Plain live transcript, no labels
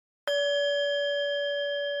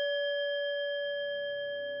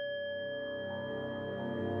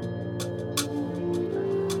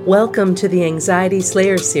Welcome to the Anxiety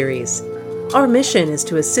Slayer series. Our mission is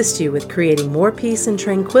to assist you with creating more peace and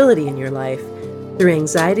tranquility in your life through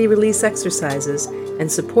anxiety release exercises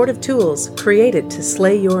and supportive tools created to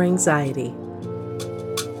slay your anxiety.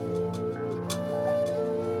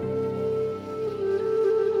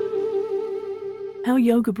 How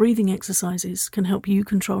yoga breathing exercises can help you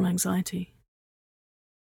control anxiety.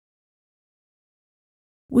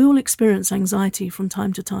 We all experience anxiety from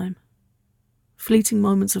time to time. Fleeting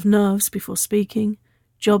moments of nerves before speaking,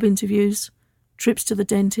 job interviews, trips to the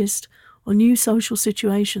dentist, or new social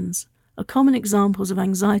situations are common examples of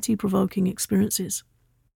anxiety-provoking experiences.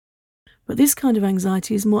 But this kind of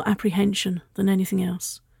anxiety is more apprehension than anything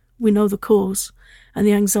else. We know the cause, and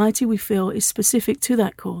the anxiety we feel is specific to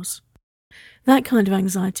that cause. That kind of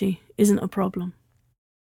anxiety isn't a problem.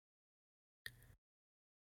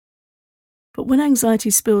 But when anxiety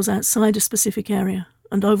spills outside a specific area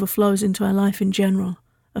and overflows into our life in general,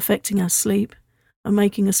 affecting our sleep and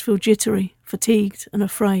making us feel jittery, fatigued and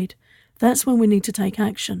afraid, that's when we need to take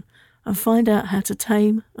action and find out how to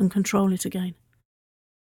tame and control it again.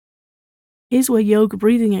 Here's where yoga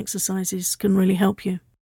breathing exercises can really help you.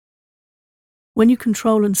 When you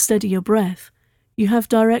control and steady your breath, you have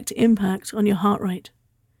direct impact on your heart rate.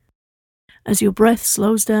 As your breath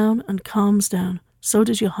slows down and calms down, so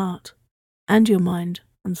does your heart and your mind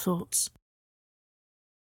and thoughts.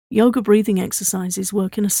 Yoga breathing exercises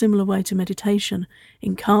work in a similar way to meditation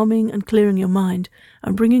in calming and clearing your mind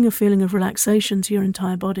and bringing a feeling of relaxation to your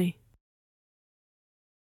entire body.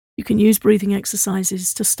 You can use breathing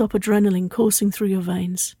exercises to stop adrenaline coursing through your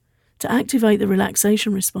veins, to activate the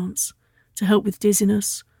relaxation response, to help with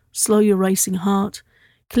dizziness, slow your racing heart,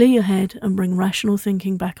 clear your head and bring rational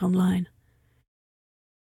thinking back online.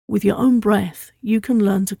 With your own breath, you can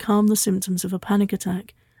learn to calm the symptoms of a panic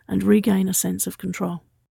attack and regain a sense of control.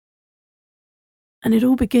 And it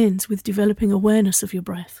all begins with developing awareness of your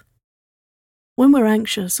breath. When we're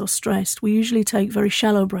anxious or stressed, we usually take very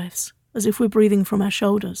shallow breaths, as if we're breathing from our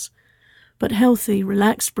shoulders. But healthy,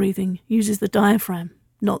 relaxed breathing uses the diaphragm,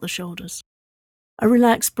 not the shoulders. A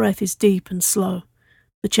relaxed breath is deep and slow.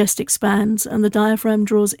 The chest expands and the diaphragm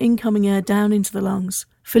draws incoming air down into the lungs,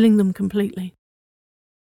 filling them completely.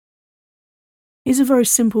 Here's a very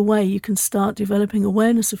simple way you can start developing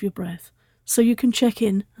awareness of your breath, so you can check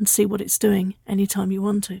in and see what it's doing anytime you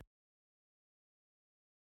want to.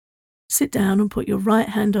 Sit down and put your right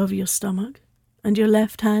hand over your stomach and your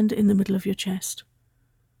left hand in the middle of your chest.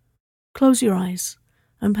 Close your eyes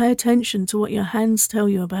and pay attention to what your hands tell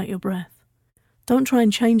you about your breath. Don't try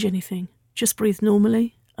and change anything, just breathe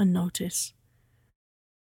normally and notice.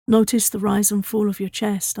 Notice the rise and fall of your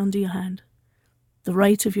chest under your hand, the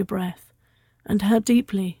rate of your breath, and how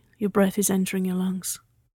deeply your breath is entering your lungs.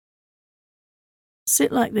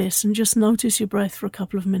 Sit like this and just notice your breath for a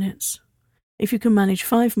couple of minutes. If you can manage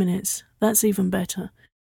 5 minutes, that's even better.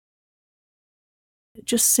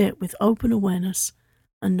 Just sit with open awareness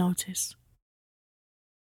and notice.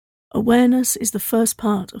 Awareness is the first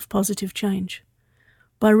part of positive change.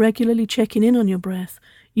 By regularly checking in on your breath,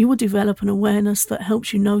 you will develop an awareness that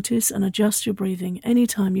helps you notice and adjust your breathing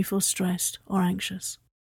anytime you feel stressed or anxious.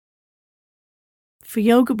 For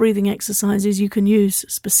yoga breathing exercises you can use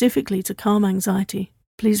specifically to calm anxiety,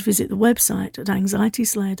 please visit the website at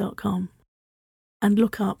anxietyslayer.com and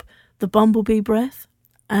look up the bumblebee breath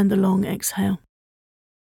and the long exhale.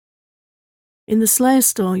 In the Slayer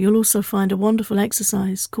store, you'll also find a wonderful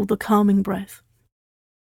exercise called the calming breath.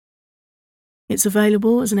 It's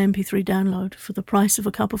available as an MP3 download for the price of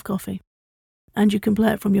a cup of coffee, and you can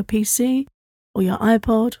play it from your PC or your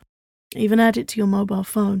iPod, even add it to your mobile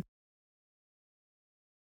phone.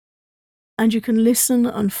 And you can listen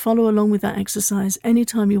and follow along with that exercise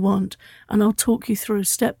anytime you want, and I'll talk you through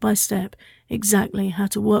step by step exactly how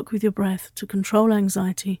to work with your breath to control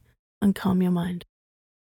anxiety and calm your mind.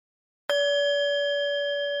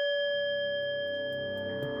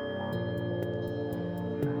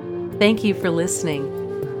 Thank you for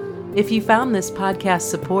listening. If you found this podcast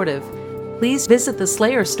supportive, please visit the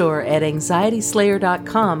Slayer store at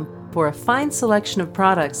anxietyslayer.com for a fine selection of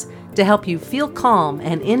products to help you feel calm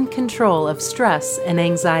and in control of stress and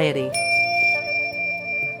anxiety.